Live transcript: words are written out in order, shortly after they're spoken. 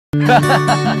Oh,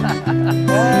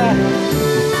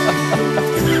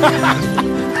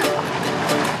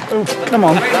 come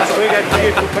on.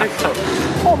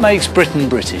 What makes Britain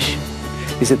British?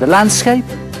 Is it the landscape?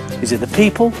 Is it the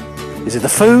people? Is it the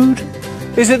food?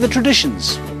 Is it the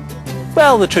traditions?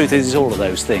 Well, the truth is, it's all of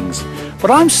those things. But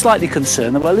I'm slightly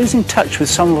concerned that we're losing touch with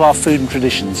some of our food and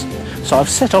traditions. So I've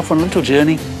set off on a little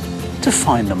journey to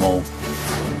find them all.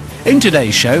 In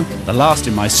today's show, the last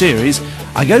in my series,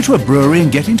 I go to a brewery and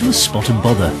get into a spot of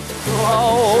bother.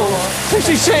 Oh,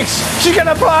 66! She's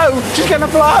gonna blow! She's gonna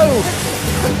blow!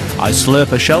 I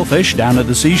slurp a shellfish down at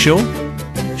the seashore.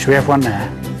 Should we have one now?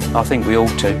 I think we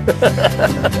ought to.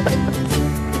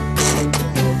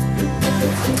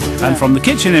 And from the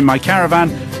kitchen in my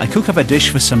caravan, I cook up a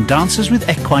dish for some dancers with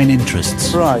equine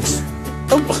interests. Right.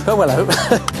 Oh hello.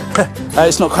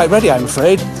 It's not quite ready, I'm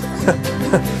afraid.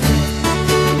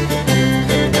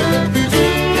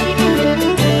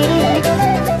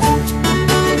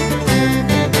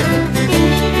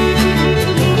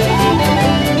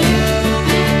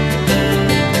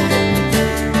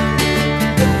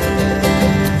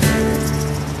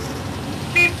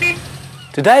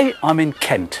 Today I'm in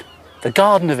Kent, the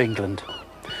Garden of England.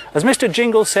 As Mr.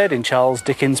 Jingle said in Charles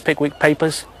Dickens' Pickwick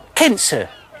Papers, Kent, sir.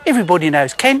 Everybody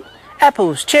knows Kent.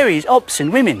 Apples, cherries, hops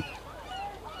and women.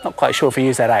 Not quite sure if he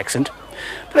used that accent.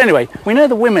 But anyway, we know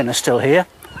the women are still here.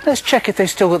 Let's check if they've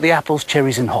still got the apples,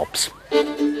 cherries and hops.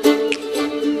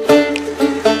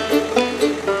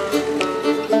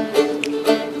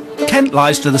 Kent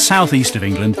lies to the southeast of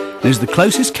England and is the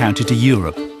closest county to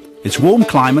Europe. Its warm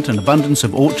climate and abundance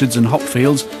of orchards and hop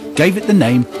fields gave it the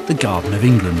name the Garden of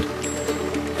England.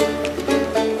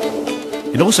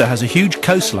 It also has a huge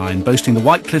coastline boasting the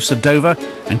White Cliffs of Dover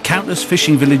and countless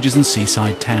fishing villages and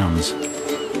seaside towns.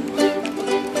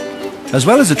 As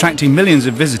well as attracting millions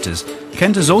of visitors,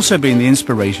 Kent has also been the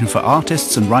inspiration for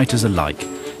artists and writers alike.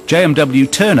 J.M.W.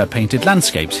 Turner painted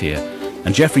landscapes here,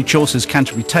 and Geoffrey Chaucer's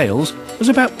Canterbury Tales was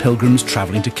about pilgrims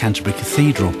travelling to Canterbury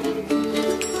Cathedral.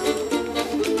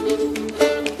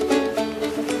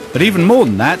 But even more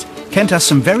than that, Kent has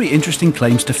some very interesting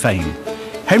claims to fame.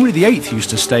 Henry VIII used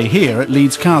to stay here at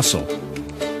Leeds Castle.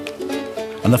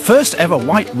 And the first ever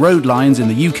white road lines in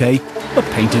the UK were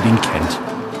painted in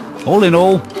Kent. All in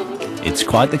all, it's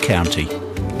quite the county.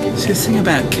 See, the thing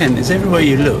about Kent is everywhere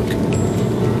you look,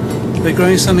 they're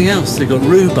growing something else. They've got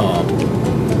rhubarb,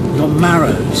 they've got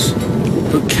marrows,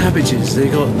 they've got cabbages,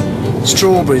 they've got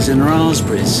strawberries and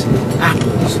raspberries,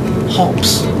 apples,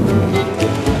 hops.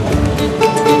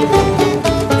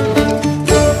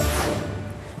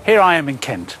 Here I am in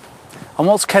Kent. And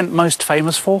what's Kent most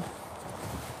famous for?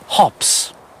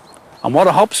 Hops. And what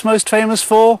are hops most famous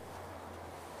for?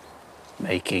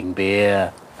 Making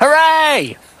beer.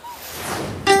 Hooray!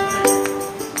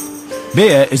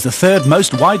 Beer is the third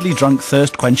most widely drunk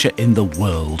thirst quencher in the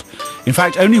world. In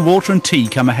fact, only water and tea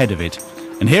come ahead of it.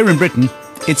 And here in Britain,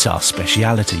 it's our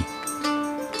speciality.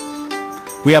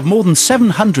 We have more than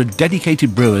 700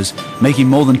 dedicated brewers making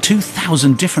more than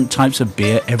 2,000 different types of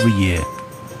beer every year.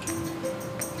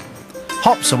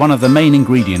 Hops are one of the main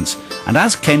ingredients, and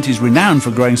as Kent is renowned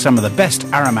for growing some of the best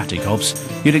aromatic hops,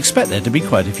 you'd expect there to be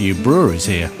quite a few breweries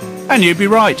here. And you'd be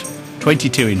right,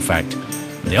 22 in fact.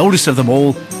 The oldest of them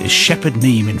all is Shepherd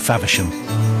Neame in Faversham.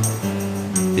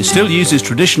 It still uses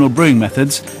traditional brewing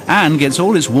methods and gets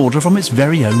all its water from its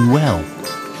very own well.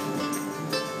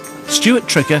 Stuart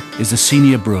Tricker is the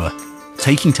senior brewer,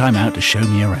 taking time out to show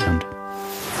me around.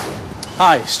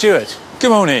 Hi, Stuart.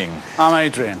 Good morning. I'm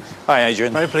Adrian. Hi,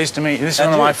 Adrian. Very pleased to meet you. This is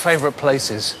one of my favourite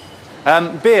places.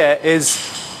 Beer is,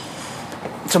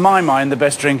 to my mind, the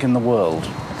best drink in the world.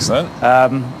 Excellent.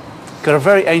 Got a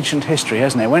very ancient history,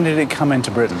 hasn't it? When did it come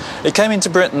into Britain? It came into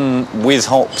Britain with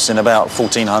hops in about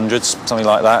 1400s, something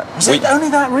like that. Was it only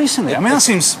that recently? I mean, that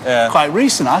seems quite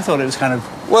recent. I thought it was kind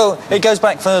of... Well, it goes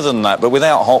back further than that, but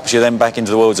without hops, you're then back into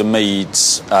the worlds of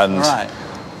meads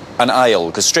and ale,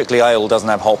 because strictly ale doesn't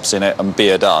have hops in it and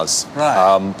beer does.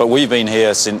 Right. But we've been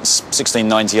here since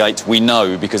 1698. We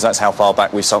know because that's how far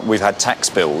back we've had tax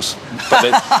bills. But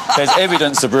there's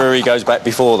evidence the brewery goes back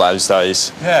before those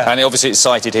days. Yeah. And obviously it's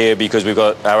cited here because we've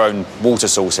got our own water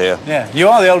source here. Yeah. You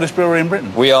are the oldest brewery in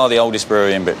Britain? We are the oldest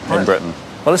brewery in Britain.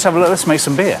 Well, let's have a look. Let's make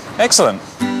some beer. Excellent.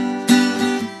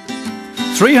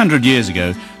 300 years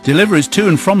ago, deliveries to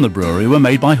and from the brewery were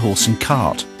made by horse and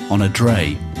cart on a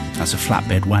dray. That's a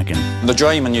flatbed wagon. The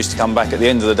draymen used to come back at the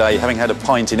end of the day having had a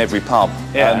pint in every pub,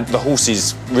 and the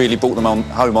horses really brought them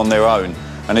home on their own.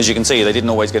 And as you can see, they didn't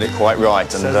always get it quite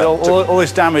right. And so all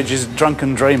this damage is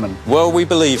drunken draymen? Well, we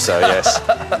believe so, yes.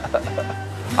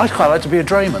 I'd quite like to be a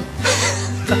drayman.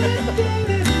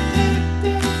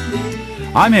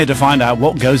 I'm here to find out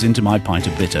what goes into my pint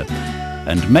of bitter.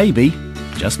 And maybe,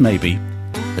 just maybe,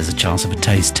 there's a chance of a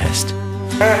taste test.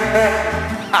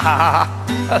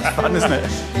 That's fun, isn't it?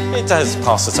 It does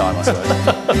pass the time, I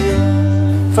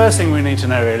suppose. First thing we need to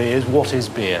know really is, what is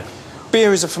beer?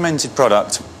 Beer is a fermented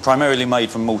product, primarily made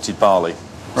from malted barley.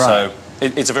 Right. So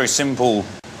it's a very simple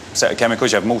set of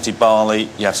chemicals. You have malted barley,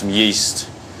 you have some yeast,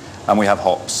 and we have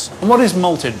hops. And what is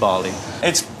malted barley?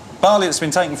 It's barley that's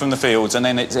been taken from the fields, and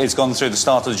then it's gone through the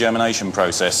start of the germination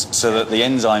process so that the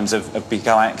enzymes have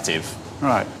become active.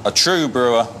 Right. A true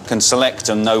brewer can select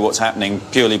and know what's happening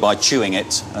purely by chewing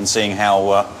it and seeing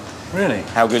how Really?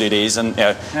 how good it is, and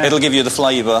it'll give you the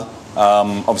flavour.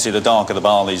 Obviously, the darker the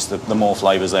barleys, the more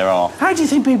flavours there are. How do you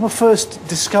think people first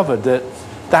discovered that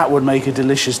that would make a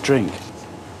delicious drink?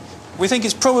 We think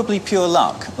it's probably pure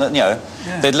luck. That,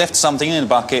 they'd left something in a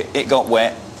bucket, it got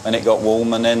wet and it got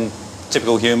warm, and then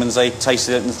typical humans, they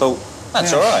tasted it and thought,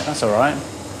 that's all right. That's all right.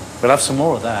 We'll have some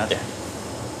more of that. Yeah.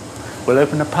 We'll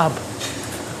open a pub.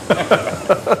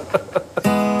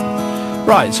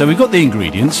 Right, so we've got the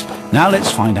ingredients. Now let's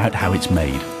find out how it's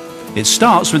made. It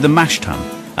starts with the mash tun,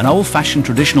 an old-fashioned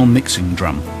traditional mixing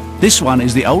drum. This one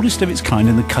is the oldest of its kind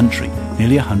in the country,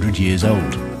 nearly 100 years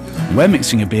old. We're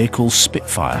mixing a beer called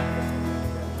Spitfire.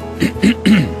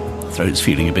 Throat's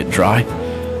feeling a bit dry.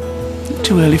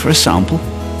 Too early for a sample.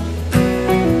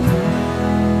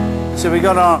 So we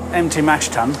got our empty mash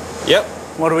tun. Yep.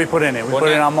 What do we put in it? We put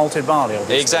in our malted barley,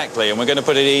 obviously. Exactly, and we're going to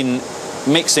put it in,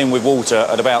 mixed in with water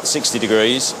at about 60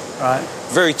 degrees. Right.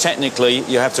 Very technically,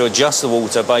 you have to adjust the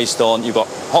water based on, you've got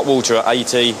hot water at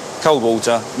 80, cold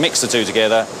water, mix the two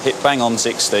together, hit bang on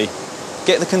 60.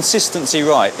 Get the consistency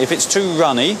right. If it's too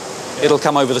runny, it'll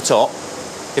come over the top.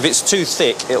 If it's too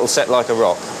thick, it'll set like a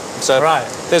rock. So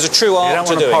there's a true art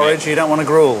to doing it. You don't want to porridge, you don't want to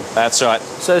gruel. That's right.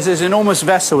 So there's this enormous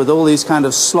vessel with all these kind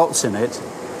of slots in it,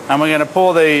 and we're going to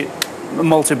pour the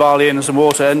malted barley in and some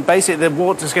water, and basically the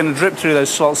water's going to drip through those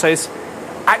slots, so it's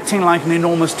acting like an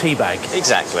enormous tea bag.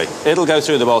 Exactly. It'll go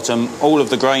through the bottom, all of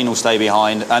the grain will stay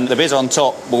behind, and the bit on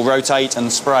top will rotate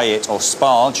and spray it, or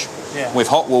sparge, with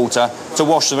hot water to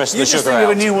wash the rest of the sugar out. You just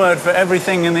think of a new word for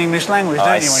everything in the English language,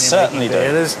 don't you, when you're certainly making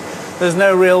beer? do. There's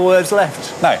no real words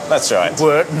left. No, that's right.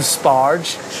 Wort and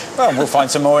sparge. Well, we'll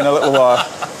find some more in a little while.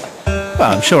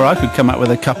 Well, I'm sure I could come up with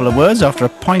a couple of words after a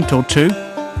pint or two.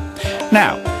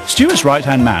 Now, Stuart's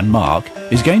right-hand man, Mark,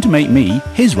 is going to make me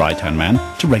his right-hand man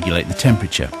to regulate the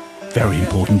temperature. Very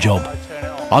important job.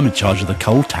 I'm in charge of the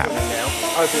cold tap.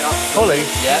 Open it up Fully?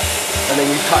 Yeah, and then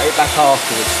you cut it back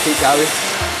afterwards. Keep going.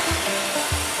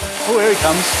 Oh, here he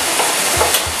comes.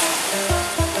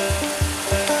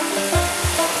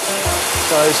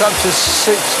 So it's up to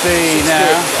 60 now.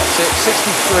 That's it.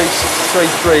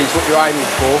 63 is what you're aiming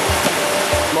for.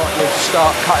 Might need to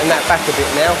start cutting that back a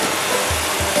bit now.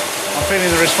 I'm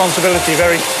feeling the responsibility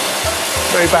very,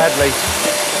 very badly.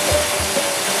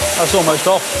 That's almost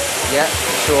off. Yeah,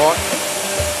 it's all right.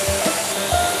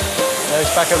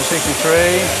 It's back up to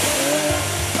 63.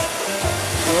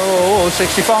 Oh,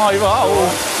 65.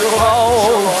 Oh,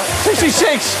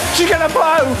 66. She's going to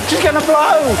blow. She's going to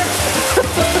blow.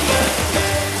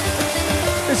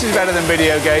 This is better than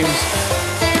video games.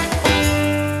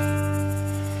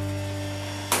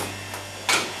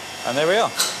 And there we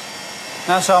are.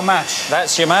 That's our mash.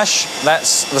 That's your mash.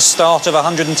 That's the start of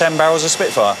 110 barrels of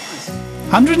Spitfire.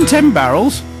 110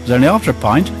 barrels? It's only after a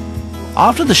pint.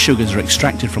 After the sugars are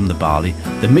extracted from the barley,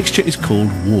 the mixture is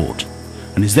called wort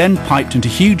and is then piped into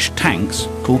huge tanks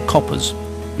called coppers,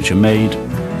 which are made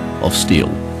of steel.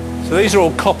 So these are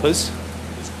all coppers.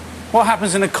 What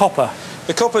happens in a copper?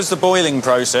 The copper's the boiling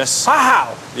process.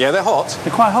 Wow! Yeah, they're hot.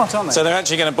 They're quite hot, aren't they? So they're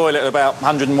actually going to boil it at about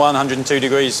 101, 102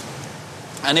 degrees.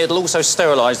 And it'll also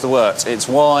sterilise the wort. It's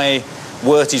why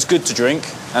wort is good to drink,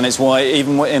 and it's why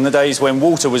even in the days when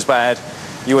water was bad,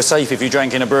 you were safe if you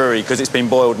drank in a brewery because it's been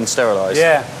boiled and sterilised.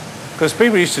 Yeah, because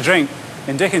people used to drink,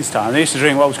 in Dickens' time, they used to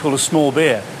drink what was called a small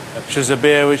beer, which was a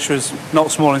beer which was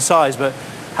not small in size, but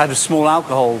had a small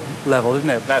alcohol level, didn't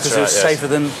it? That's because right, it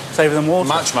was safer than water.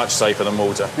 Much, much safer than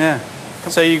water. Yeah.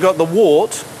 So you've got the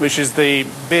wort, which is the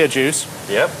beer juice,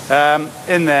 Yep.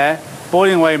 in there,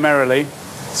 boiling away merrily.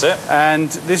 That's it. And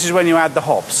this is when you add the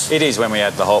hops. It is when we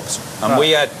add the hops. And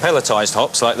we add pelletised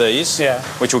hops like these,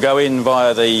 which will go in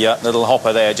via the little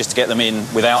hopper there just to get them in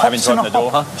without having to open the door.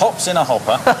 Hops in a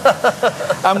hopper.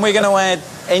 And we're going to add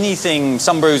anything.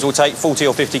 Some brews will take 40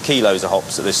 or 50 kilos of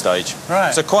hops at this stage.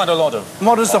 Right. So quite a lot of. And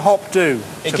what does the hop do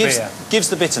It to beer? gives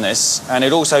the bitterness, and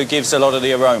it also gives a lot of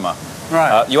the aroma.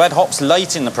 Right. You add hops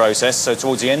late in the process, so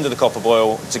towards the end of the copper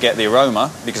boil to get the aroma,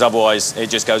 because otherwise it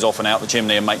just goes off and out the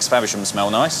chimney and makes Faversham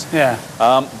smell nice. Yeah.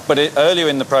 But earlier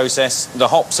in the process, the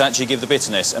hops actually give the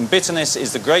bitterness. And bitterness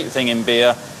is the great thing in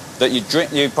beer that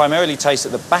you primarily taste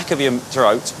at the back of your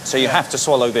throat, so you have to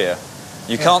swallow beer.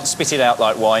 You can't spit it out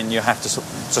like wine, you have to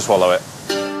swallow it.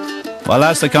 Well,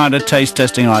 that's the kind of taste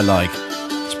testing I like.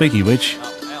 Speaking of which,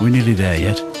 we're nearly there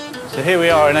yet. So here we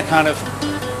are in a kind of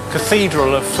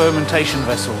cathedral of fermentation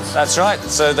vessels. That's right.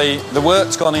 So the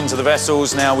work's gone into the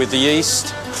vessels now with the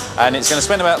yeast, and it's going to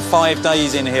spend about 5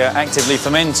 days in here actively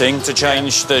fermenting to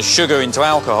change the sugar into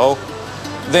alcohol.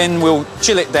 Then we'll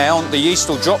chill it down, the yeast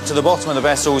will drop to the bottom of the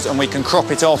vessels and we can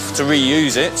crop it off to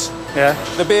reuse it. Yeah.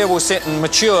 The beer will sit and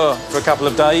mature for a couple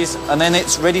of days and then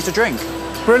it's ready to drink.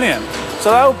 Brilliant.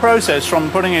 So that whole process from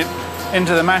putting it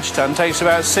into the mash tun takes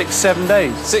about 6-7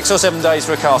 days. 6 or 7 days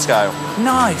for a cask ale.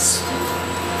 Nice.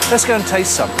 Let's go and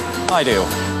taste some. Ideal.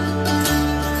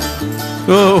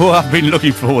 Oh, I've been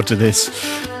looking forward to this.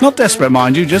 Not desperate,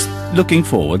 mind you, just looking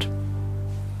forward.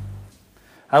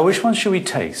 Which one should we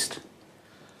taste?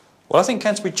 Well, I think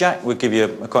Canterbury Jack would give you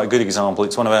quite a good example.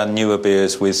 It's one of our newer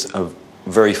beers with a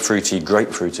very fruity,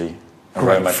 grapefruity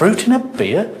aroma. Fruit in a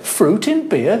beer? Fruit in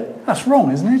beer? That's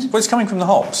wrong, isn't it? Well, it's coming from the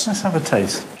hops. Let's have a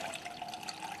taste.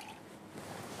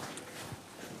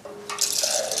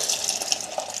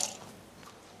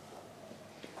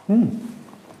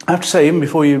 I have to say, even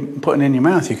before you put it in your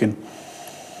mouth, you can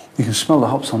smell the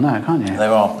hops on that, can't you?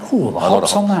 There are. Ooh, the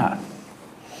hops on that.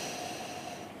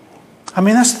 I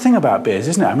mean, that's the thing about beers,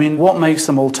 isn't it? I mean, what makes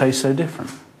them all taste so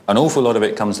different? An awful lot of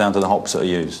it comes down to the hops that are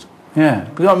used. Yeah,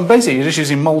 because basically you're just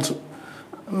using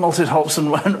malted hops and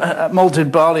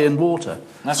malted barley and water.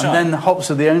 That's right. And then the hops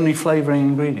are the only flavouring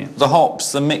ingredient. The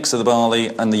hops, the mix of the barley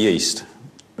and the yeast.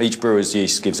 Each brewer's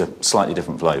yeast gives a slightly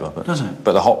different flavour. Does it?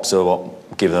 But the hops are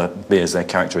what give the beers their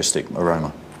characteristic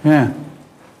aroma. Yeah.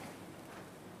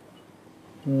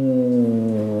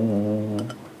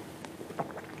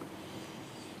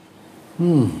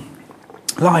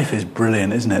 Life is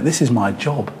brilliant, isn't it? This is my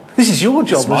job. This is your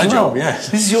job It's my as well. job, yes.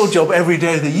 This is your job every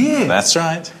day of the year. That's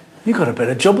right. You've got a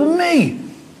better job than me.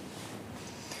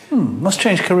 Must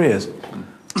change careers.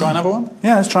 Try another one?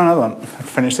 Yeah, let's try another one. I'll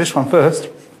finish this one first.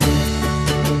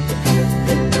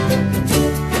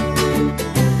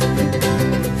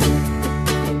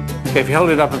 Okay, if you hold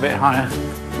it up a bit higher.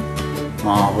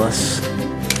 Marvellous.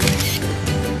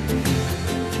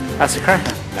 That's a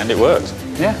cracker. And it worked.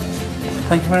 Yeah.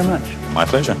 Thank you very much. My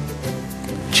pleasure.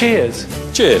 Cheers.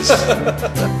 Cheers.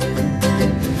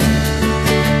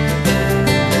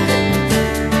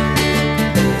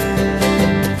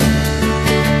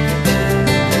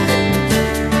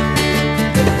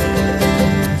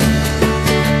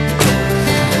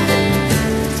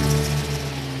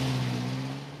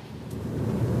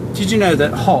 Did you know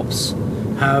that hops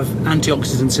have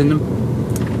antioxidants in them,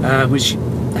 which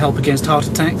help against heart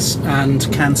attacks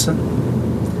and cancer?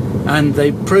 And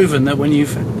they've proven that when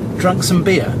you've drunk some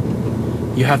beer,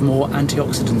 you have more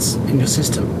antioxidants in your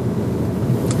system.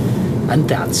 And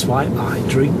that's why I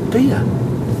drink beer,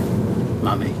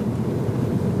 Mummy.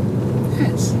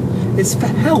 Yes, it's for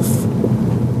health.